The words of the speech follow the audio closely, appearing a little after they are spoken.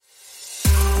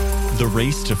The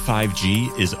race to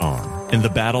 5G is on, and the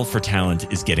battle for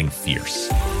talent is getting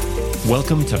fierce.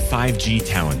 Welcome to 5G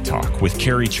Talent Talk with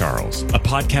Carrie Charles, a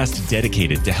podcast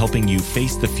dedicated to helping you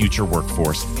face the future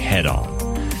workforce head on.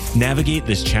 Navigate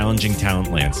this challenging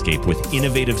talent landscape with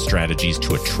innovative strategies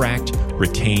to attract,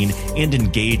 retain, and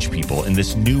engage people in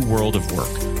this new world of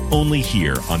work. Only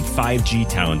here on 5G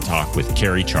Talent Talk with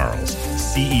Carrie Charles,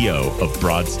 CEO of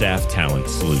Broadstaff Talent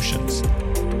Solutions.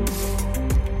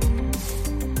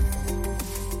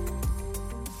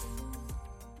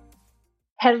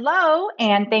 Hello,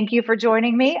 and thank you for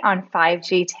joining me on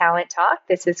 5G Talent Talk.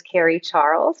 This is Carrie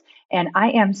Charles, and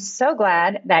I am so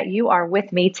glad that you are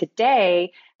with me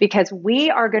today because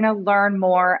we are going to learn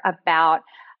more about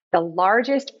the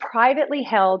largest privately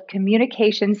held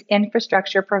communications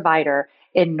infrastructure provider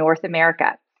in North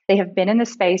America. They have been in the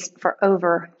space for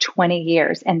over 20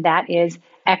 years, and that is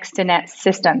ExteNet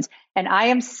Systems. And I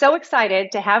am so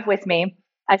excited to have with me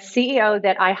a CEO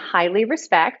that I highly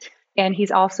respect. And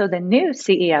he's also the new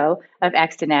CEO of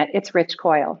ExteNet. It's Rich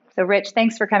Coyle. So, Rich,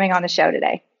 thanks for coming on the show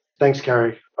today. Thanks,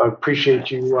 Carrie. I appreciate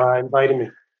you inviting me.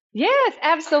 Yes,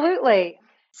 absolutely.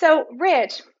 So,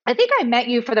 Rich, I think I met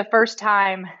you for the first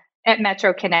time at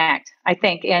Metro Connect, I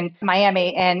think, in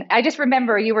Miami. And I just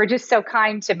remember you were just so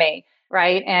kind to me,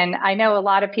 right? And I know a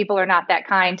lot of people are not that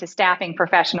kind to staffing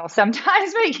professionals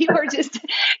sometimes, but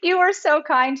you were so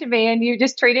kind to me and you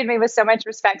just treated me with so much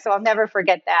respect. So I'll never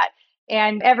forget that.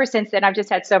 And ever since then, I've just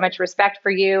had so much respect for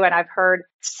you, and I've heard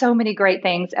so many great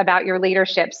things about your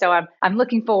leadership. So I'm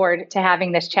looking forward to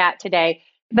having this chat today.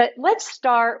 But let's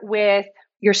start with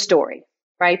your story,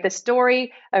 right? The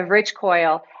story of Rich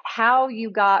Coyle, how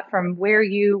you got from where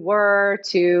you were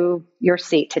to your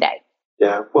seat today.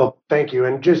 Yeah, well, thank you.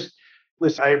 And just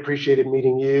listen, I appreciated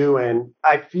meeting you. And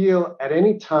I feel at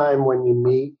any time when you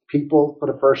meet people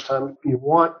for the first time, you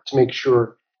want to make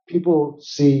sure people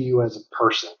see you as a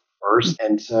person first.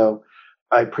 And so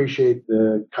I appreciate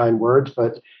the kind words,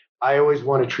 but I always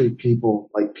want to treat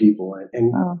people like people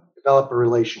and develop a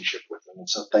relationship with them. And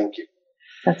so thank you.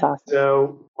 That's awesome.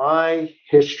 So my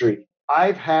history,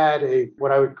 I've had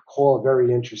what I would call a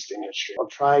very interesting history. I'll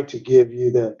try to give you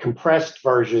the compressed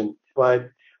version, but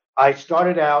I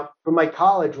started out from my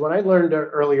college when I learned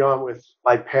early on with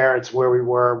my parents where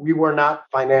we were not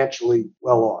financially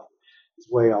well off, is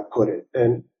the way I'll put it.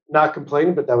 And not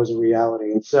complaining, but that was a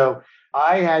reality. And so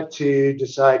I had to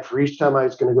decide for each time I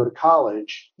was going to go to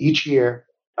college, each year,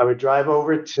 I would drive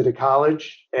over to the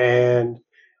college and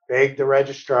beg the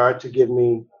registrar to give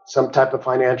me some type of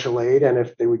financial aid. And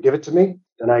if they would give it to me,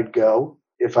 then I'd go.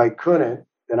 If I couldn't,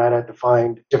 then I'd have to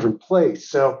find a different place.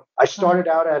 So I started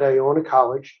out at Iona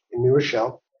College in New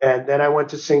Rochelle, and then I went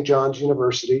to St. John's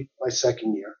University my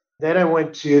second year. Then I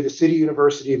went to the City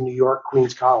University of New York,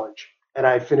 Queens College. And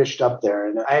I finished up there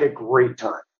and I had a great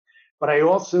time. But I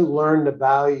also learned the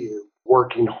value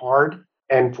working hard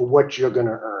and for what you're going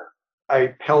to earn.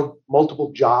 I held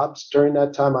multiple jobs during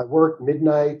that time. I worked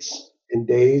midnights and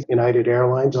days, United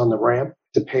Airlines on the ramp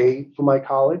to pay for my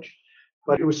college.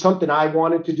 But it was something I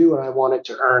wanted to do and I wanted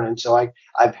to earn. And so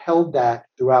I've held that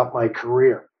throughout my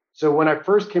career. So when I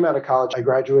first came out of college, I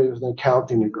graduated with an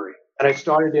accounting degree. And I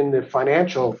started in the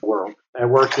financial world. I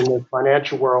worked in the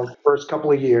financial world the first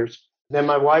couple of years. Then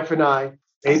my wife and I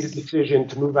made the decision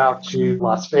to move out to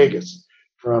Las Vegas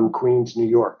from Queens, New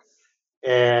York.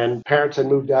 And parents had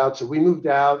moved out. So we moved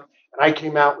out and I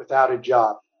came out without a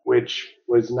job, which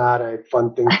was not a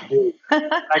fun thing to do.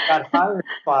 I got hired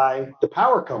by the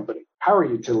power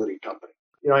utility company.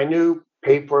 I knew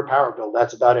paid for a power bill.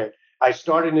 That's about it. I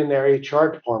started in their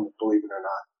HR department, believe it or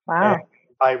not. Wow. And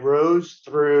I rose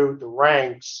through the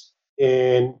ranks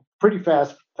in pretty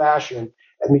fast fashion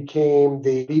and became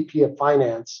the VP of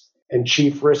Finance and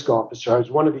Chief Risk Officer. I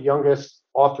was one of the youngest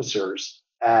officers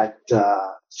at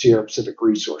Sierra Pacific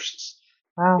Resources.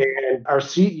 Wow. And our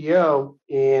CEO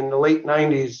in the late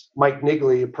 90s, Mike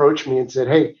Nigley, approached me and said,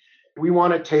 hey, we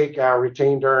want to take our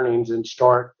retained earnings and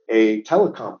start a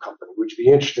telecom company. Would you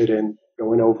be interested in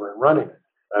going over and running it?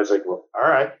 I was like, well, all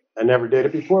right. I never did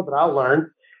it before, but I'll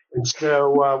learn. And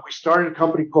so we started a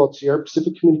company called Sierra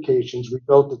Pacific Communications. We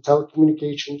built a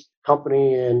telecommunications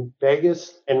company in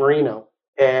Vegas and Reno.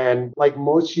 And like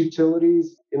most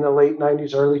utilities in the late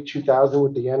 90s, early 2000s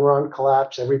with the Enron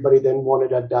collapse, everybody then wanted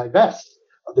to divest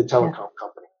of the telecom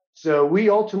company. So we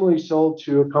ultimately sold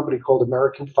to a company called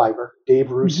American Fiber. Dave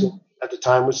Rusin at the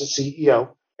time was the CEO.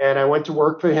 And I went to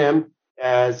work for him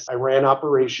as I ran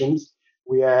operations.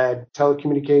 We had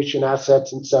telecommunication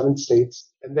assets in 7 states.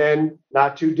 And then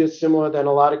not too dissimilar than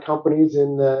a lot of companies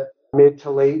in the mid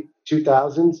to late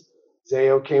 2000s,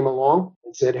 Zayo came along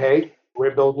and said, hey,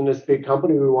 we're building this big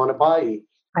company. We want to buy you.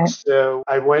 Right. So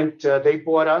I went, they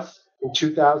bought us in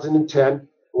 2010.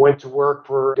 Went to work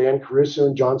for Dan Caruso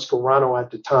and John Scorano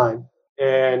at the time.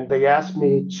 And they asked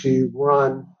me to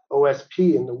run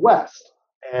OSP in the West.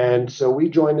 And so we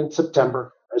joined in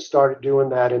September. I started doing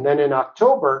that. And then in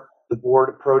October, the board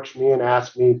approached me and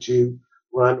asked me to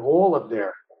run all of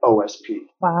their OSP.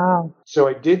 Wow. So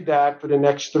I did that for the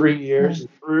next 3 years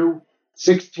through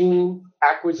 16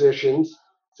 acquisitions.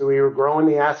 So we were growing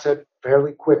the asset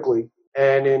fairly quickly.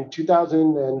 And in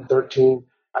 2013,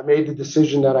 I made the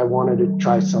decision that I wanted to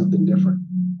try something different.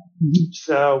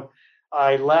 So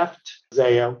I left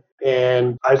Zayo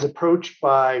and I was approached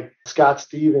by Scott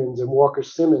Stevens and Walker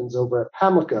Simmons over at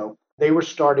Pamlico. They were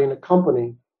starting a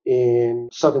company in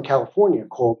Southern California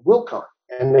called Wilcon.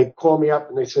 And they called me up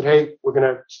and they said, hey, we're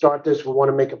going to start this. We want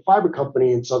to make a fiber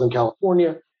company in Southern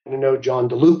California. And I know John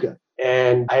DeLuca.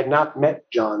 And I had not met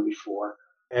John before.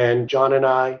 And John and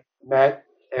I met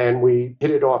and we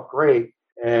hit it off great.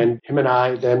 And him and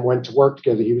I then went to work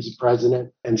together. He was the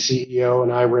president and CEO,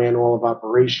 and I ran all of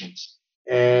operations.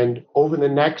 And over the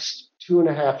next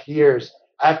 2.5 years,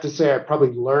 I have to say I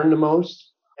probably learned the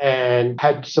most and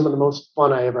had some of the most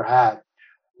fun I ever had.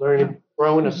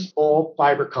 Growing a small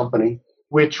fiber company,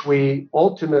 which we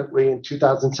ultimately in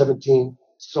 2017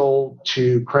 sold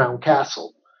to Crown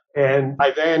Castle. And I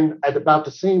then, at about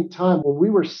the same time, when we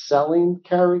were selling,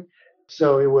 Carrie,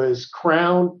 so it was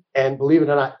Crown and, believe it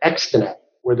or not, ExteNet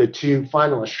were the two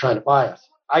finalists trying to buy us.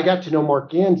 I got to know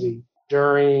Mark Ganzi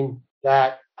during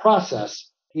that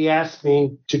process. He asked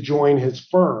me to join his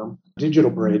firm, Digital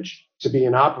Bridge, to be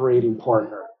an operating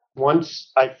partner.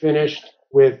 Once I finished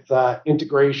with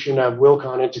integration of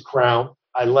Wilcon into Crown,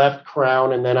 I left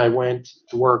Crown and then I went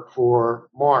to work for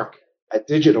Mark at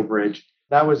Digital Bridge.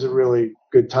 That was a really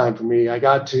good time for me. I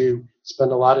got to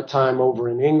spend a lot of time over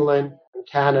in England and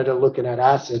Canada looking at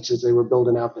assets as they were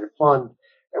building out their fund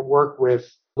and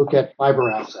look at fiber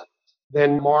assets.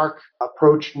 Then Mark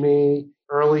approached me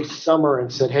early summer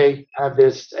and said, hey, have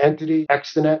this entity,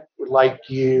 ExteNet, would like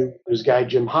you, there's a guy,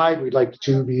 Jim Hyde, we'd like the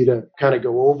two of you to kind of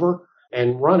go over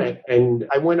and run it. And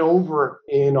I went over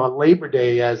on Labor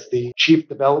Day as the chief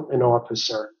development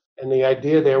officer. And the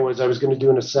idea there was I was going to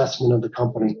do an assessment of the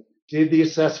company. Did the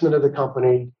assessment of the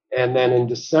company. And then in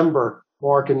December,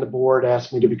 Mark and the board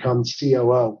asked me to become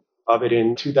COO of it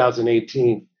in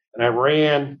 2018. And I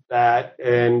ran that.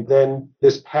 And then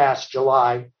this past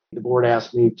July, the board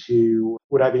asked me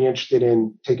would I be interested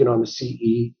in taking on the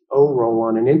CEO role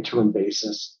on an interim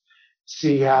basis,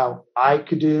 see how I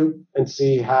could do and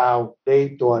see how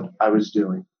they thought I was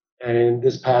doing. And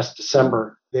this past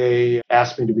December, they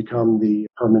asked me to become the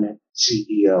permanent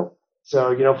CEO.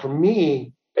 So, for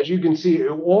me, as you can see, in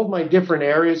all my different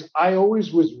areas, I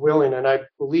always was willing, and I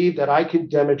believe that I can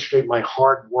demonstrate my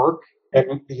hard work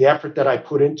and the effort that I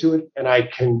put into it, and I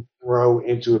can grow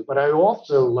into it. But I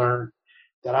also learned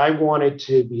that I wanted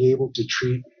to be able to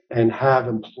treat and have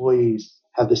employees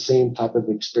have the same type of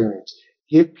experience.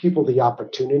 Give people the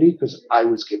opportunity because I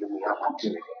was given the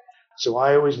opportunity. So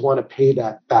I always want to pay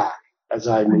that back as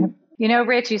I move.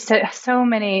 Rich, you said so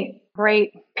many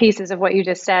great pieces of what you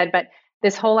just said, but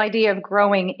this whole idea of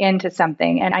growing into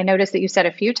something. And I noticed that you said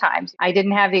a few times, I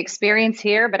didn't have the experience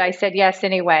here, but I said yes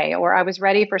anyway, or I was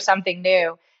ready for something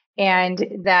new.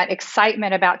 And that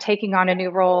excitement about taking on a new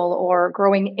role or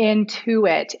growing into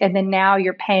it. And then now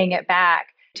you're paying it back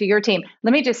to your team.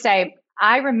 Let me just say,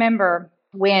 I remember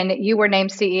when you were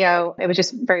named CEO, it was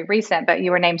just very recent, but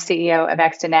you were named CEO of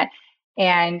ExteNet.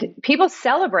 And people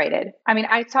celebrated. I mean,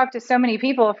 I talked to so many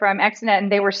people from ExteNet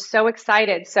and they were so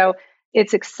excited. So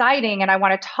it's exciting. And I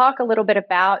want to talk a little bit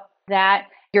about that,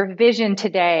 your vision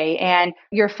today and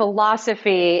your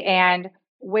philosophy and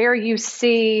where you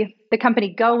see the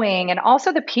company going and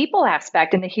also the people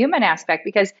aspect and the human aspect,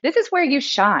 because this is where you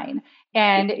shine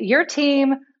and your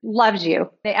team loves you.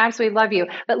 They absolutely love you.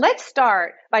 But let's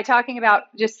start by talking about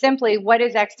just simply what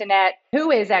is ExteNet,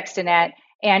 who is ExteNet,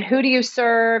 and who do you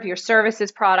serve, your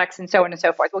services, products, and so on and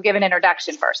so forth. We'll give an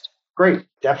introduction first. Great,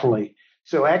 definitely.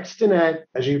 So ExteNet,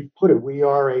 as you put it, we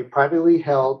are a privately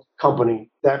held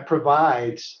company that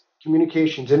provides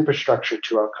communications infrastructure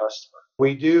to our customer.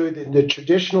 We do, in the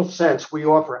traditional sense, we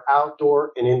offer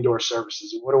outdoor and indoor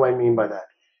services. And what do I mean by that?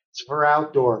 So for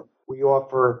outdoor, we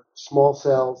offer small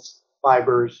cells,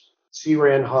 fibers,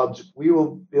 C-RAN hubs. We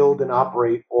will build and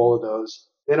operate all of those.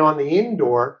 Then on the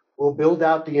indoor, we'll build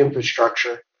out the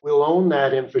infrastructure. We'll own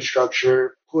that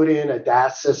infrastructure, put in a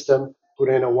DAS system, put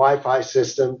in a Wi-Fi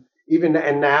system.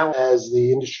 And now as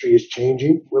the industry is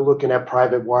changing, we're looking at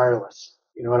private wireless.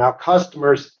 And our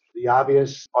customers, the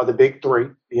obvious are the big three,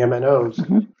 the MNOs.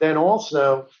 Mm-hmm. Then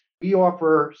also We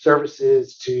offer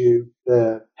services to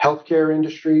the healthcare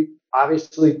industry.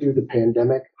 Obviously, through the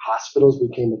pandemic, hospitals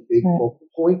became a big focal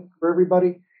point for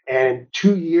everybody. And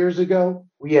 2 years ago,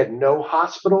 we had no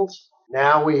hospitals.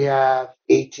 Now we have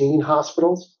 18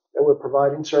 hospitals that we're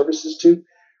providing services to.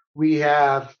 We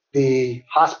have the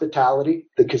hospitality,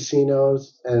 the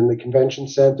casinos and the convention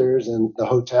centers and the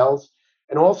hotels.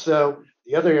 And also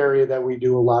the other area that we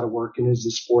do a lot of work in is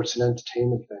the sports and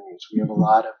entertainment venues. We have a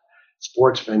lot of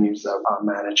sports venues that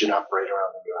manage and operate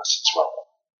around the U.S. as well.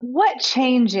 What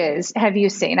changes have you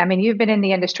seen? I mean, you've been in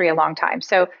the industry a long time.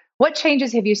 So what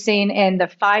changes have you seen in the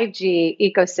 5G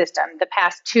ecosystem the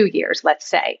past 2 years, let's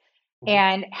say?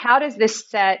 And how does this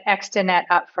set ExteNet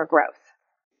up for growth?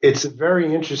 It's a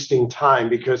very interesting time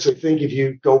because I think if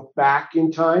you go back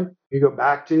in time, you go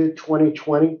back to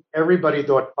 2020, everybody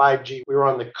thought 5G, we were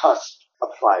on the cusp of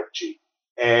 5G.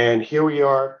 And here we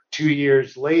are 2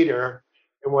 years later.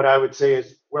 And what I would say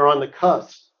is we're on the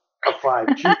cusp of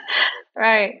 5G.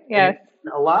 Right. Yes.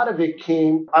 And a lot of it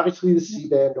came, obviously, the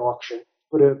C-band auction,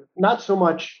 but not so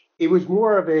much. It was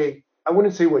more of I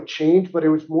wouldn't say what changed, but it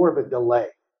was more of a delay.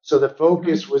 So the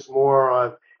focus was more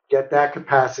on get that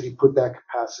capacity, put that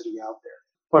capacity out there.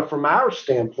 But from our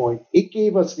standpoint, it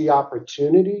gave us the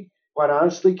opportunity, quite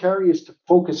honestly, Carrie, is to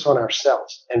focus on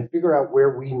ourselves and figure out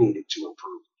where we needed to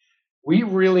improve. We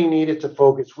really needed to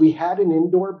focus. We had an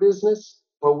indoor business,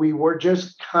 but we were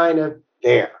just kind of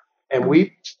there. And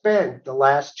we've spent the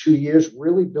last 2 years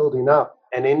really building up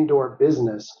an indoor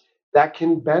business that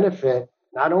can benefit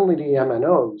not only the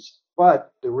MNOs,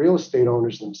 but the real estate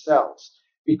owners themselves.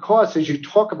 Because as you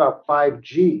talk about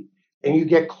 5G and you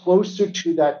get closer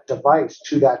to that device,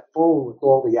 to that phone with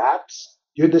all the apps,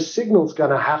 the signal's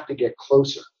going to have to get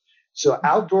closer. So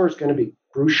outdoor is going to be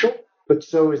crucial, but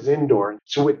so is indoor.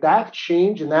 So with that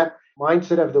change and that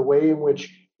mindset of the way in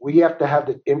which we have to have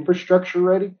the infrastructure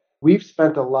ready, we've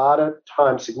spent a lot of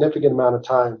time, significant amount of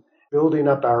time, building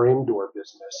up our indoor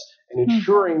business and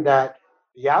ensuring that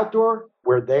the outdoor,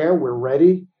 we're there, we're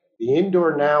ready. The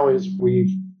indoor now is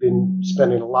we've been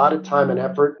spending a lot of time and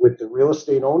effort with the real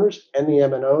estate owners and the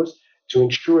MNOs to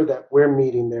ensure that we're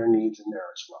meeting their needs in there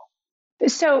as well.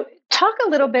 So talk a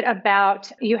little bit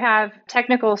about, you have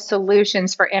technical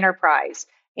solutions for enterprise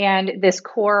and this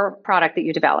core product that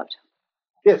you developed.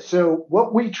 Yeah, so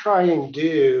what we try and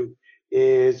do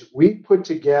is we put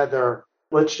together,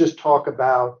 let's just talk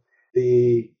about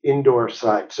the indoor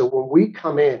side. So when we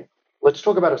come in, let's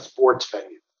talk about a sports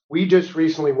venue. We just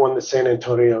recently won the San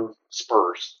Antonio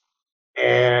Spurs.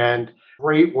 And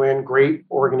great win, great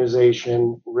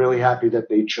organization, really happy that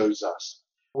they chose us.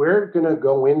 We're going to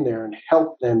go in there and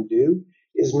help them do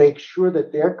is make sure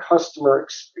that their customer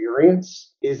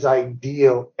experience is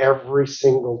ideal every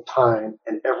single time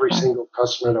and every single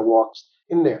customer that walks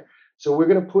in there. So we're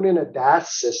going to put in a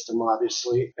DAS system,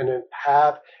 obviously, and then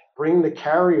bring the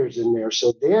carriers in there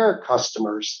so their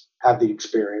customers have the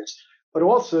experience. But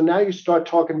also now you start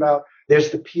talking about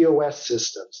there's the POS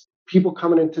systems. People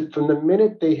coming into from the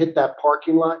minute they hit that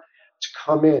parking lot to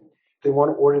come in, they want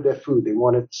to order their food. They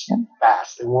want it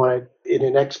fast. They want it in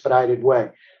an expedited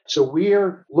way. So we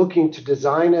are looking to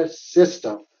design a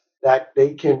system that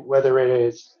they can, whether it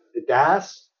is the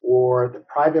DAS or the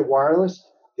private wireless,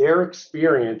 their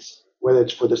experience, whether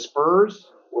it's for the Spurs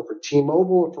or for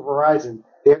T-Mobile or for Verizon,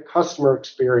 their customer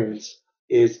experience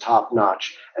is top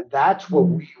notch. And that's what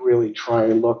we really try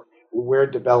and look. We're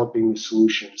developing the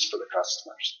solutions for the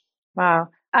customers. Wow.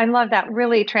 I love that.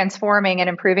 Really transforming and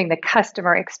improving the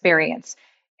customer experience.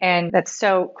 And that's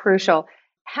so crucial.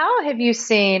 How have you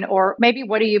seen, or maybe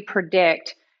what do you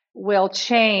predict will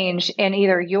change in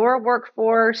either your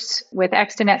workforce with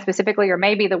ExteNet specifically, or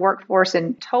maybe the workforce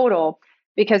in total?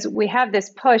 Because we have this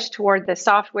push toward the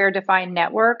software-defined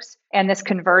networks and this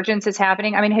convergence is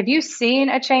happening. I mean, have you seen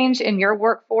a change in your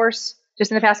workforce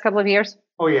just in the past couple of years?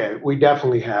 Oh, yeah, we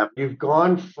definitely have. You've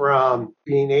gone from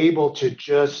being able to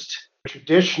just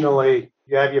traditionally,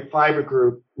 you have your fiber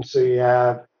group. So you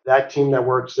have that team that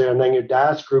works there. And then your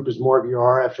DAS group is more of your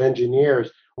RF engineers.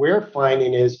 We're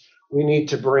finding is we need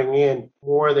to bring in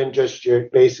more than just your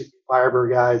basic fiber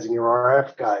guys and your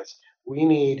RF guys. We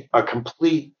need a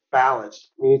complete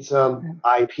balance. We need some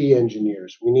IP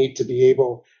engineers. We need to be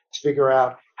able to figure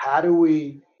out how do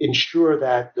we ensure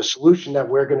that the solution that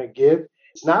we're going to give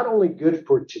is not only good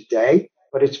for today,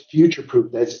 but it's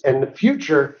future-proof. And the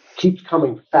future keeps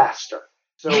coming faster.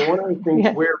 So one of the things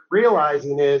we're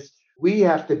realizing is we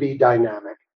have to be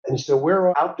dynamic. And so we're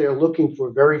out there looking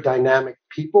for very dynamic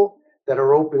people that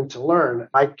are open to learn.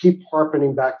 I keep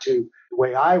harping back to the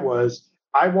way I was.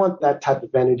 I want that type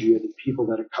of energy of the people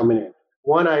that are coming in.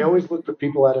 One, I always look for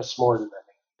people that are smarter than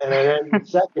me. And then the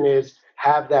second is,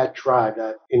 have that drive,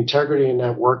 that integrity and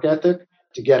that work ethic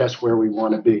to get us where we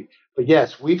want to be. But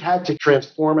yes, we've had to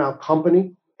transform our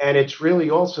company, and it's really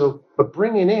also but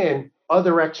bringing in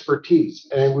other expertise,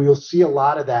 and we'll see a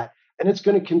lot of that, and it's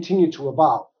going to continue to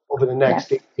evolve over the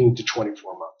next 18 to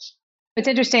 24 months. It's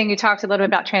interesting. You talked a little bit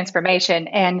about transformation,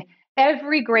 and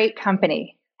every great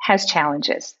company has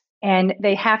challenges and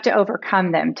they have to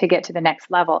overcome them to get to the next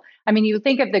level. I mean, you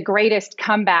think of the greatest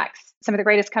comebacks, some of the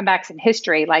greatest comebacks in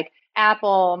history, like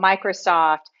Apple,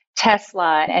 Microsoft,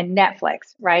 Tesla, and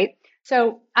Netflix, right?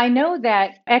 So I know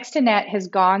that ExteNet has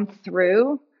gone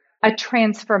through a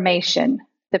transformation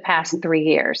the past 3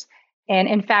 years. And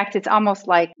in fact, it's almost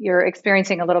like you're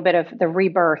experiencing a little bit of the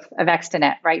rebirth of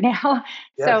ExteNet right now.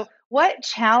 Yes. So what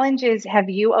challenges have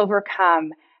you overcome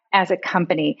as a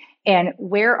company, and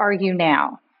where are you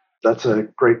now? That's a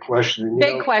great question.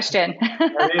 Big question.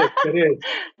 It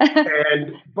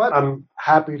is. But I'm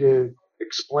happy to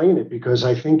explain it because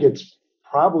I think it's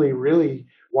probably really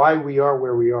why we are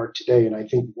where we are today. And I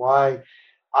think why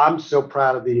I'm so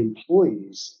proud of the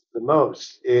employees the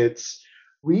most.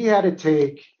 We had to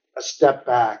take a step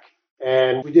back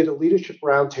and we did a leadership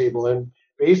roundtable. And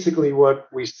basically what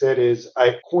we said is,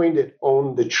 I coined it,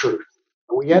 own the truth.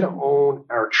 We had to own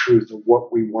our truth of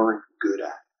what we weren't good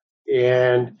at.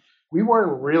 And we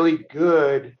weren't really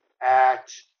good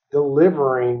at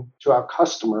delivering to our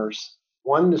customers,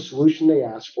 one, the solution they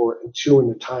asked for, and two, in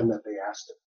the time that they asked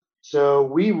it. So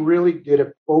we really did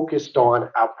it focused on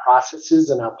our processes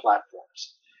and our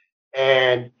platforms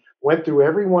and went through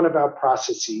every one of our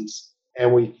processes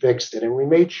and we fixed it. And we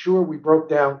made sure we broke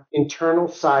down internal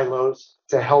silos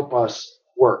to help us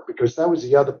work, because that was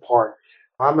the other part.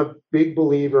 I'm a big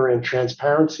believer in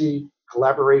transparency,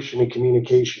 collaboration, and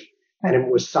communication. And it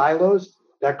was silos,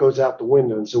 that goes out the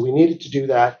window. And so we needed to do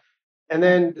that. And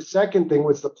then the second thing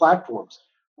was the platforms.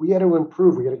 We had to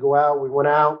improve. We had to go out. We went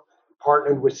out,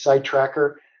 partnered with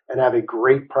SiteTracker, and have a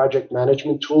great project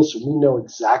management tool. So we know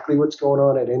exactly what's going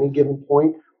on at any given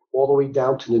point, all the way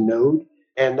down to the node.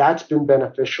 And that's been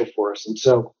beneficial for us. And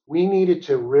so we needed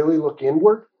to really look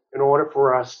inward in order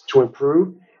for us to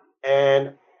improve.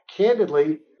 And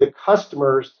candidly, the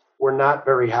customers were not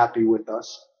very happy with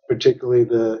us, particularly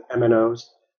the MNOs.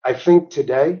 I think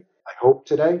today, I hope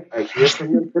today, I hear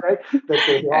from them today that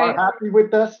they are happy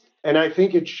with us. And I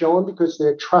think it's shown because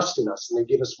they're trusting us and they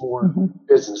give us more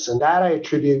business. And that I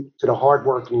attribute to the hard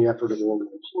work and the effort of all the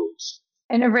employees.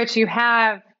 And Rich, you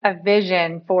have a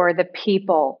vision for the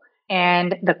people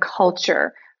and the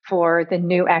culture for the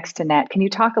new ExteNet. Can you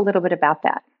talk a little bit about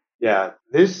that? Yeah,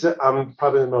 this I'm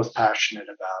probably the most passionate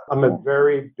about. I'm a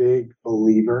very big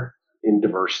believer in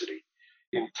diversity.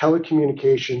 In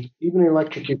telecommunications, even in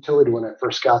electric utility when I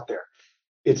first got there,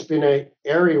 it's been an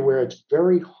area where it's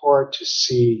very hard to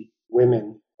see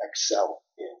women excel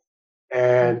in.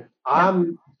 And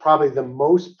I'm probably the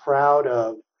most proud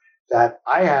of that.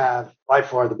 I have by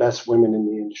far the best women in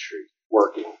the industry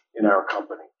working in our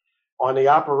company. On the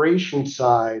operations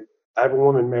side, I have a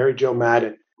woman, Mary Jo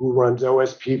Madden, who runs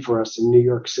OSP for us in New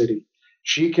York City.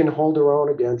 She can hold her own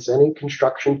against any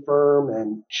construction firm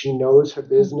and she knows her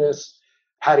business.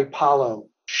 Patty Paulo,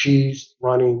 she's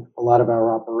running a lot of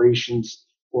our operations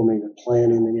for me, the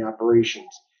planning and the operations.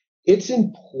 It's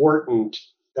important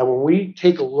that when we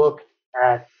take a look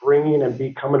at bringing and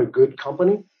becoming a good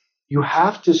company, you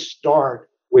have to start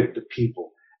with the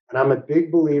people. And I'm a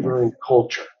big believer in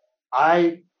culture.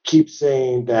 I keep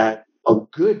saying that a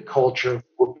good culture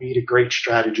will beat a great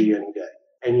strategy any day.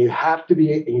 And you have to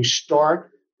be, and you start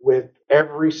with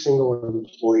every single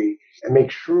employee and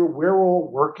make sure we're all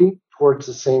working towards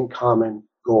the same common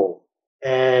goal.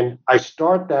 And I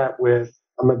start that with,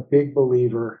 I'm a big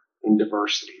believer in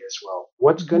diversity as well.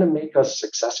 What's going to make us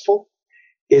successful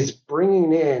is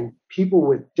bringing in people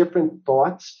with different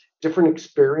thoughts, different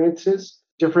experiences,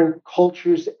 different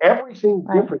cultures, everything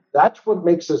different. That's what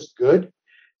makes us good.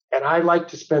 And I like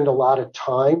to spend a lot of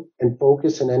time and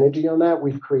focus and energy on that.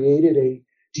 We've created a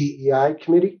DEI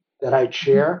committee that I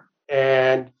chair,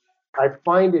 and I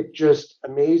find it just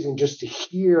amazing just to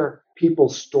hear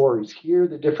people's stories, hear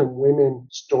the different women's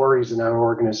stories in our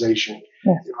organization.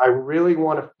 Yes. I really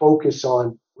want to focus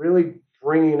on really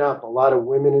bringing up a lot of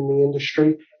women in the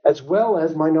industry, as well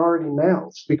as minority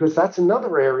males, because that's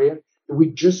another area that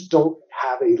we just don't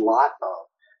have a lot of.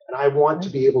 And I want to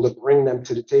be able to bring them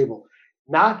to the table.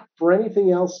 Not for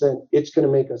anything else than it's going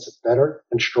to make us a better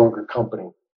and stronger company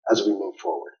as we move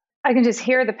forward. I can just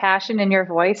hear the passion in your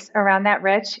voice around that,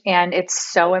 Rich, and it's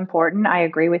so important. I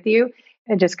agree with you.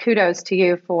 And just kudos to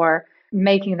you for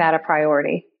making that a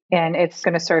priority. and it's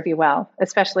going to serve you well,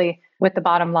 especially with the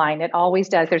bottom line. It always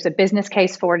does. There's a business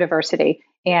case for diversity,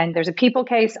 and there's a people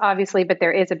case, obviously, but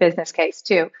there is a business case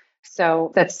too.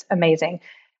 So that's amazing.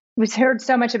 We've heard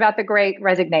so much about the great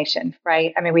resignation,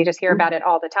 right? I mean, we just hear about it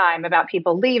all the time, about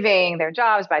people leaving their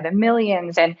jobs by the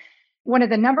millions. And one of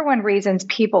the number one reasons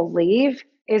people leave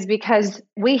is because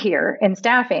we hear in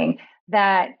staffing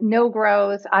that no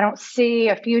growth, I don't see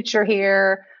a future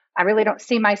here. I really don't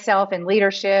see myself in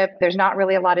leadership. There's not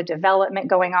really a lot of development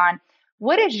going on.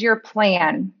 What is your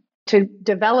plan to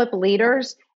develop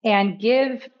leaders and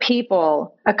give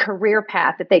people a career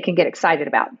path that they can get excited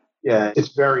about? Yeah,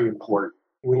 it's very important.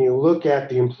 When you look at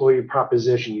the employee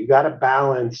proposition, you got to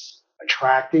balance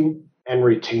attracting and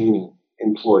retaining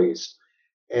employees.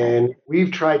 And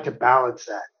we've tried to balance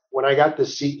that. When I got the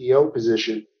CEO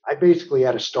position, I basically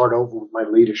had to start over with my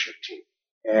leadership team.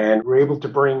 And we're able to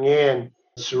bring in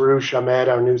Sarush Ahmed,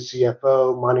 our new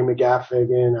CFO, Monty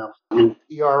McGaffigan, our new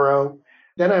CRO.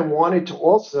 Then I wanted to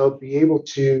also be able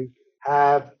to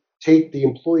take the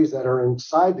employees that are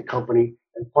inside the company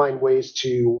and find ways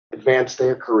to advance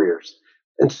their careers.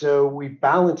 And so we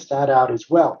balanced that out as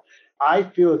well. I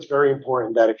feel it's very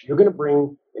important that if you're going to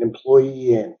bring an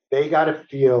employee in, they got to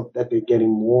feel that they're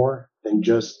getting more than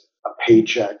just a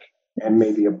paycheck and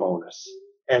maybe a bonus.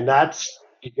 And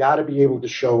you got to be able to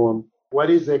show them what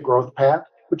is their growth path,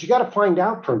 but you got to find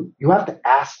out from them. You have to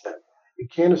ask them. You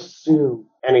can't assume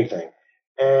anything.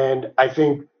 And I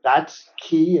think that's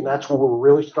key, and that's what we're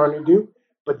really starting to do.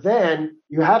 But then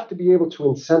you have to be able to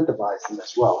incentivize them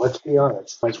as well. Let's be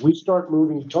honest. As we start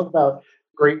moving, you talk about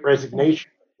great resignation.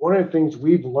 One of the things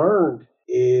we've learned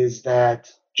is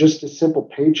that just a simple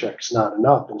paycheck's not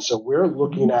enough. And so we're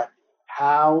looking at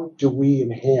how do we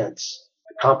enhance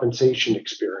the compensation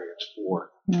experience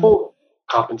for total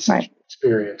compensation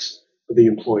experience for the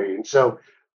employee. And so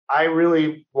I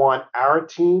really want our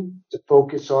team to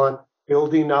focus on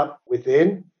building up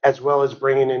within as well as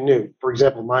bringing in new. For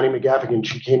example, Monty McGaffigan,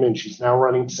 she came in. She's now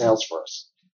running sales for us.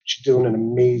 She's doing an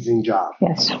amazing job.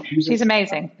 Yes, she's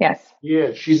amazing. Yes.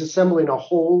 Yeah, she's assembling a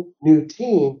whole new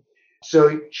team.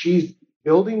 So she's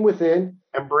building within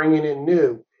and bringing in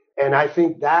new. And I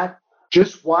think that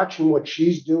just watching what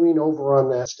she's doing over on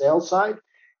the sales side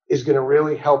is going to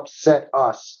really help set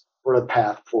us for the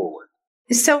path forward.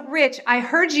 So, Rich, I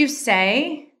heard you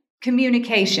say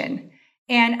communication.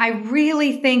 And I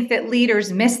really think that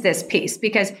leaders miss this piece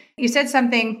because you said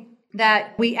something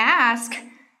that we ask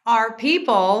our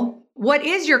people, what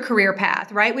is your career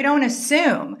path, right? We don't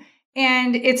assume.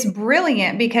 And it's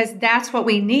brilliant because that's what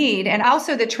we need. And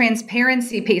also the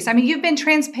transparency piece. I mean, you've been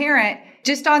transparent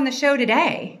just on the show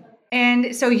today.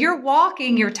 And so you're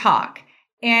walking your talk.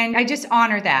 And I just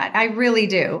honor that. I really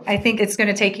do. I think it's going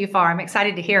to take you far. I'm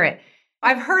excited to hear it.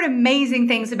 I've heard amazing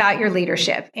things about your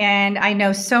leadership, and I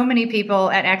know so many people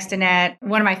at ExteNet,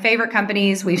 one of my favorite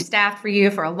companies. We've staffed for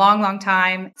you for a long, long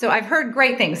time. So I've heard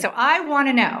great things. So I want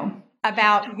to know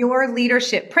about your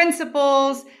leadership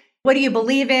principles. What do you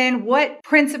believe in? What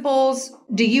principles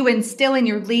do you instill in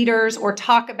your leaders or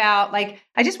talk about? I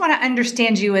just want to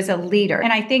understand you as a leader.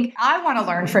 And I think I want to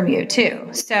learn from you too.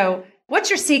 So what's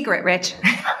your secret, Rich?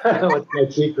 What's my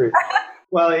secret?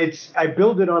 Well, I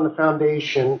build it on the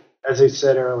foundation, as I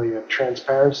said earlier,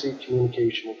 transparency,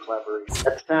 communication, and collaboration.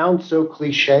 That sounds so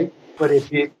cliche, but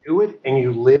if you do it and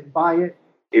you live by it,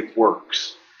 it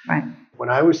works. Right. When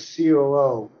I was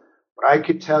COO, what I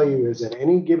could tell you is at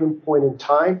any given point in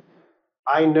time,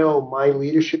 I know my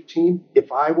leadership team,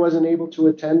 if I wasn't able to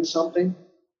attend something,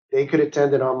 they could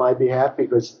attend it on my behalf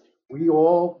because we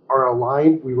all are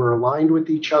aligned. We were aligned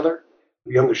with each other.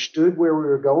 We understood where we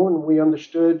were going, and we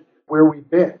understood where we've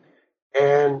been.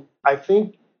 And I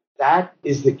think that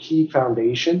is the key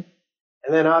foundation.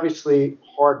 And then obviously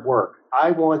hard work. I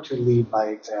want to lead by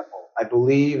example. I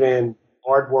believe in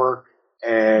hard work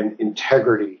and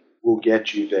integrity will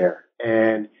get you there.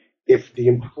 And if the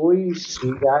employees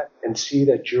see that and see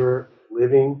that you're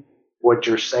living what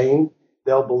you're saying,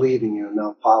 they'll believe in you and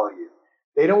they'll follow you.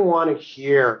 They don't want to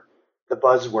hear the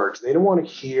buzzwords. They don't want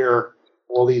to hear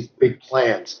all these big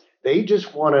plans. They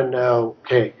just want to know,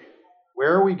 okay,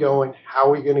 where are we going? How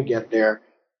are we going to get there?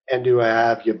 And do I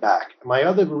have your back? My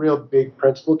other real big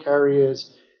principle, Carrie,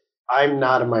 is I'm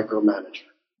not a micromanager.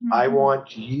 Mm-hmm. I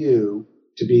want you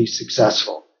to be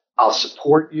successful. I'll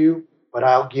support you, but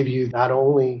I'll give you not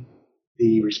only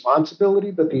the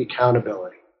responsibility, but the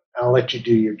accountability. I'll let you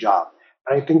do your job.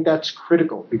 And I think that's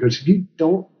critical because if you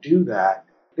don't do that,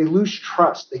 they lose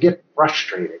trust. They get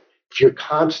frustrated if you're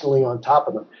constantly on top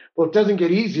of them. Well, it doesn't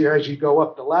get easier as you go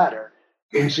up the ladder.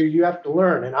 And so you have to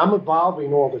learn. And I'm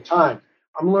evolving all the time.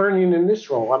 I'm learning in this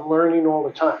role. I'm learning all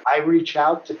the time. I reach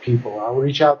out to people. I'll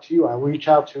reach out to you. I'll reach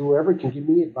out to whoever can give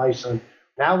me advice on,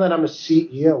 now that I'm a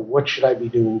CEO, what should I be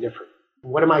doing different?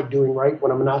 What am I doing right?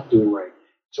 What am I not doing right?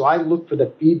 So I look for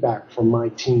the feedback from my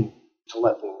team to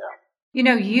let me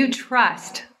know. You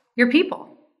trust your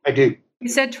people. I do. You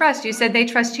said trust. You said they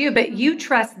trust you, but you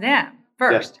trust them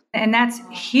first. Yes. And that's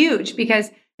huge because,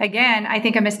 again, I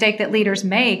think a mistake that leaders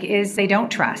make is they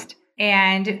don't trust.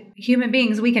 And human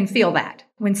beings, we can feel that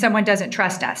when someone doesn't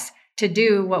trust us to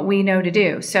do what we know to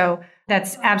do. So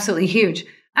that's absolutely huge.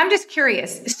 I'm just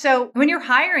curious. So when you're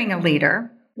hiring a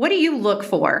leader, what do you look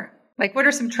for? Like, what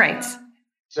are some traits?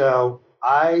 So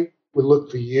I would look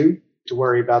for you to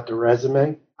worry about the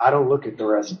resume. I don't look at the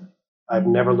resume. I've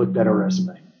never looked at a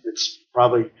resume. It's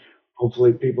probably,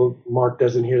 hopefully Mark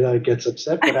doesn't hear that, it gets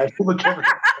upset, but I look at it.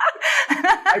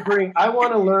 I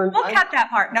want to learn. We'll cut that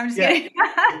part. No, I'm just kidding.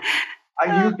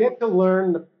 You get to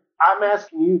learn. I'm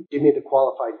asking you, give me the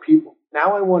qualified people.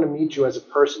 Now I want to meet you as a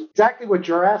person. Exactly what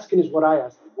you're asking is what I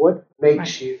ask. What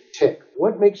makes you tick?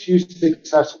 What makes you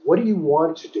successful? What do you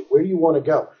want to do? Where do you want to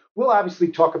go? We'll obviously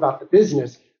talk about the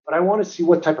business, but I want to see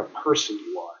what type of person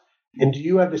you are. And do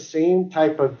you have the same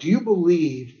do you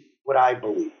believe what I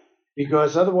believe?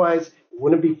 Because otherwise, it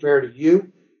wouldn't be fair to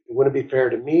you, it wouldn't be fair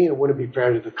to me, and it wouldn't be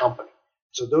fair to the company.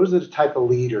 So those are the type of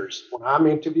leaders. When I'm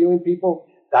interviewing people,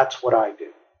 that's what I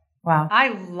do. Wow. I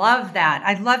love that.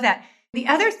 I love that. The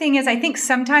other thing is, I think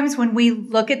sometimes when we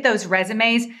look at those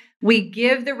resumes, we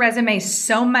give the resume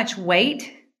so much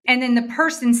weight, and then the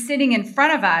person sitting in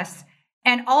front of us,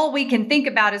 and all we can think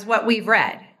about is what we've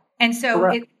read. And so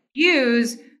Correct. It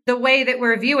skews the way that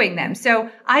we're viewing them. So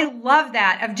I love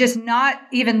that, of just not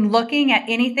even looking at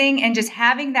anything and just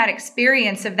having that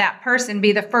experience of that person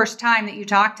be the first time that you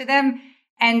talk to them,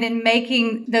 and then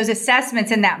making those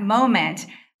assessments in that moment.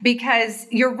 Because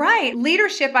you're right.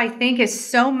 Leadership, I think, is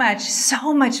so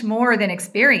much more than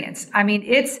experience. I mean,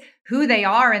 it's who they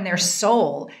are in their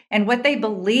soul and what they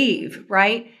believe,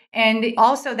 right? And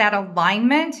also that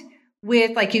alignment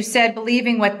with, like you said,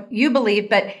 believing what you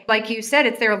believe, but like you said,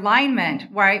 it's their alignment,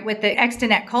 right? With the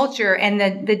ExteNet culture and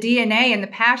the DNA and the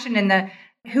passion and the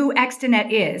who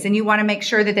ExteNet is. And you want to make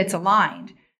sure that it's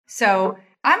aligned. So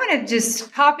I'm going to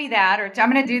just copy that, or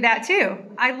I'm going to do that too.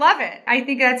 I love it. I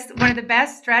think that's one of the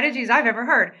best strategies I've ever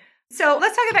heard. So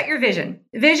let's talk about your vision.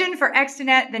 Vision for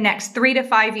ExteNet the next 3 to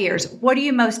 5 years. What are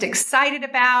you most excited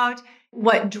about?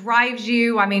 What drives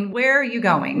you? I mean, where are you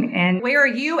going? And where are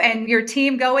you and your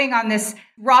team going on this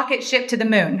rocket ship to the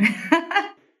moon?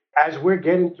 As we're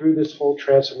getting through this whole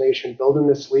transformation, building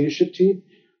this leadership team,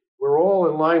 we're all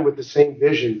in line with the same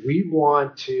vision. We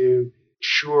want to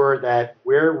ensure that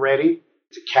we're ready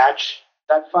to catch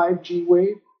that 5G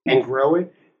wave and grow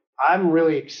it. I'm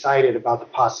really excited about the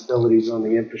possibilities on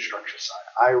the infrastructure side.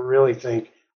 I really think,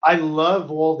 I love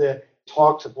all the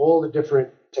talks of all the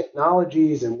different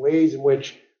technologies and ways in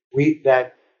which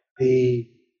that the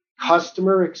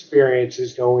customer experience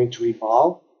is going to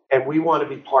evolve, and we want to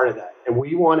be part of that. And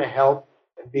we want to help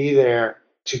and be there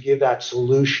to give that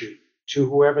solution to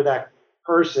whoever that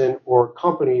person or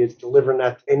company is delivering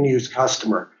that end-use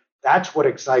customer. That's what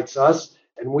excites us.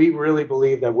 And we really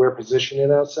believe that we're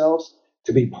positioning ourselves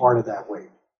to be part of that wave.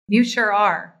 You sure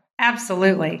are.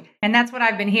 Absolutely. And that's what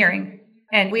I've been hearing.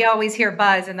 And we always hear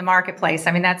buzz in the marketplace.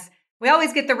 I mean, we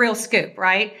always get the real scoop,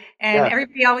 right? And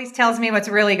Everybody always tells me what's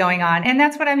really going on. And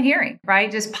that's what I'm hearing,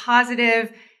 right? Just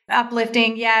positive,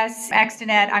 uplifting. Yes,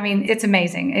 ExteNet. I mean, it's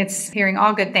amazing. It's hearing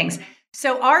all good things.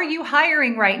 So are you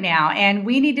hiring right now? And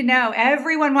we need to know,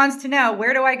 everyone wants to know,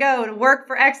 where do I go to work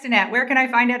for ExteNet? Where can I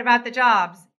find out about the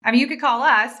jobs? I mean, you could call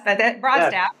us, but that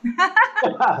Broadstaff.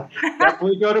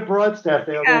 Definitely go to Broadstaff.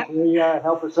 They'll definitely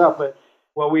help us out. But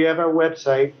we have our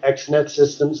website,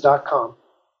 extenetsystems.com,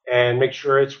 and make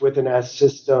sure it's with an S,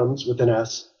 systems with an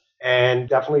S, and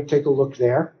definitely take a look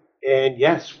there. And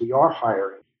yes, we are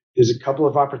hiring. There's a couple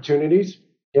of opportunities.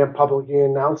 Can't publicly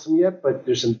announce them yet, but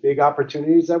there's some big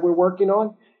opportunities that we're working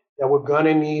on that we're going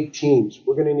to need teams.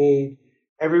 We're going to need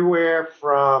everywhere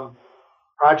from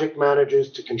project managers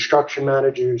to construction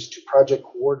managers to project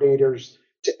coordinators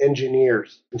to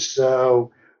engineers. And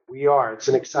so it's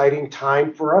an exciting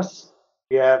time for us.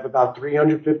 We have about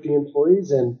 350 employees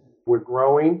and we're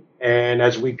growing. And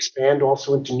as we expand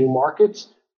also into new markets,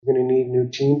 we're going to need new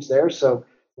teams there. So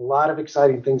a lot of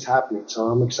exciting things happening. So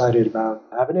I'm excited about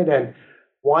having it and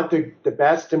want the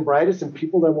best and brightest and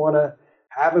people that want to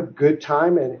have a good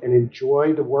time and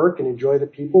enjoy the work and enjoy the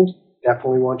people.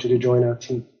 Definitely want you to join our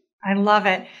team. I love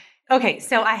it. Okay,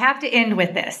 so I have to end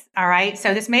with this. All right.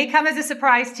 So this may come as a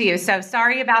surprise to you. So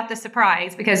sorry about the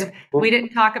surprise because we didn't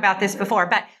talk about this before.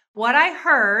 But what I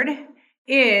heard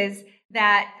is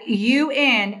that you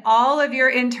end all of your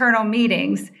internal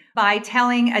meetings by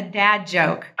telling a dad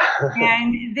joke.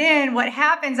 And then what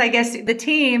happens, I guess, the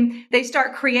team, they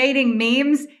start creating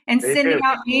memes and sending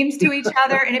out memes to each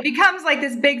other. And it becomes like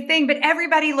this big thing, but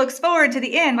everybody looks forward to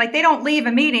the end. Like they don't leave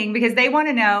a meeting because they want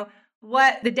to know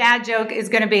what the dad joke is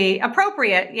going to be.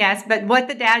 Appropriate, yes, but what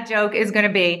the dad joke is going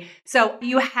to be. So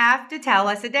you have to tell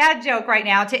us a dad joke right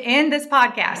now to end this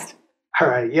podcast. All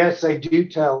right. Yes, I do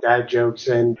tell dad jokes,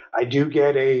 and I do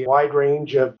get a wide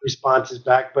range of responses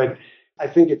back, but I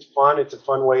think it's fun. It's a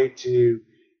fun way to,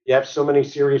 you have so many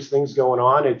serious things going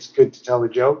on. It's good to tell a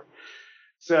joke.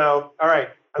 So, all right,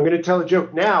 I'm going to tell a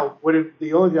joke. Now,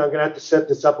 the only thing, I'm going to have to set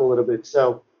this up a little bit.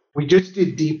 So we just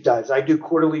did deep dives. I do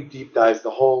quarterly deep dives. The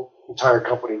whole entire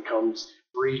company comes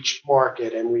for each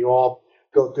market, and we all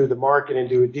go through the market and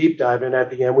do a deep dive. And at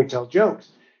the end, we tell jokes.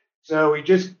 So we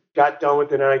just got done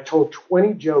with it, and I told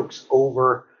 20 jokes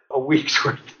over a week's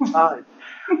worth of time.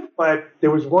 But there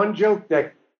was one joke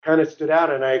that kind of stood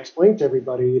out, and I explained to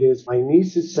everybody, it is my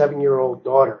niece's 7-year-old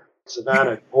daughter,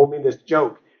 Savannah, told me this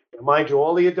joke. And mind you,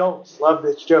 all the adults love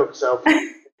this joke, so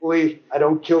hopefully I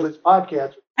don't kill this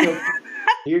podcast.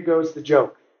 Here goes the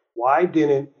joke. Why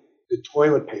didn't the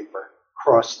toilet paper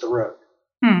cross the road?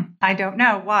 I don't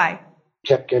know. Why?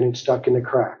 Kept getting stuck in the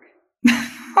crack.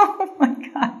 Oh, my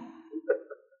God.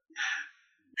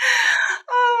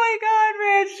 Oh my God,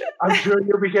 Rich. I'm sure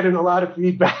you'll be getting a lot of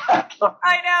feedback.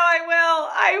 I know,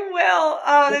 I will.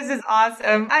 Oh, this is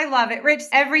awesome. I love it. Rich,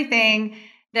 everything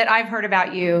that I've heard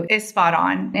about you is spot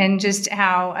on, and just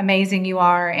how amazing you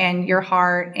are, and your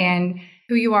heart, and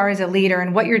who you are as a leader,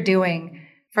 and what you're doing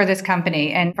for this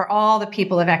company and for all the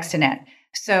people of ExteNet.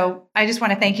 So I just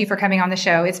want to thank you for coming on the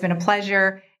show. It's been a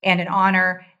pleasure and an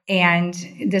honor, and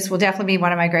this will definitely be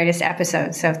one of my greatest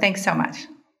episodes. So thanks so much.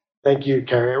 Thank you,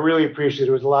 Carrie. I really appreciate it.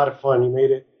 It was a lot of fun. You made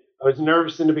it. I was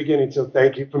nervous in the beginning, so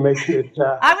thank you for making it.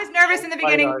 I was nervous in the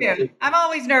beginning, too. I'm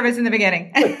always nervous in the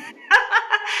beginning.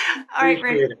 All right,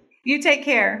 Rick. You take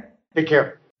care. Take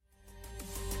care.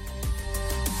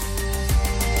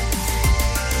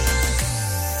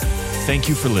 Thank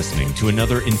you for listening to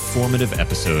another informative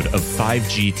episode of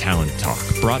 5G Talent Talk,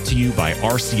 brought to you by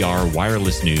RCR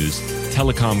Wireless News,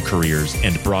 Telecom Careers,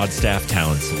 and Broadstaff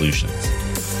Talent Solutions.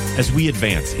 As we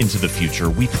advance into the future,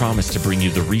 we promise to bring you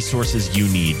the resources you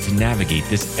need to navigate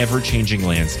this ever-changing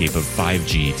landscape of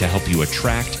 5G to help you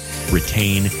attract,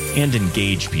 retain, and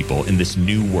engage people in this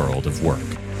new world of work.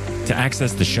 To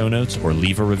access the show notes or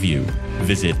leave a review,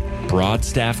 visit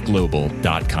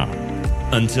broadstaffglobal.com.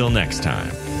 Until next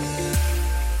time.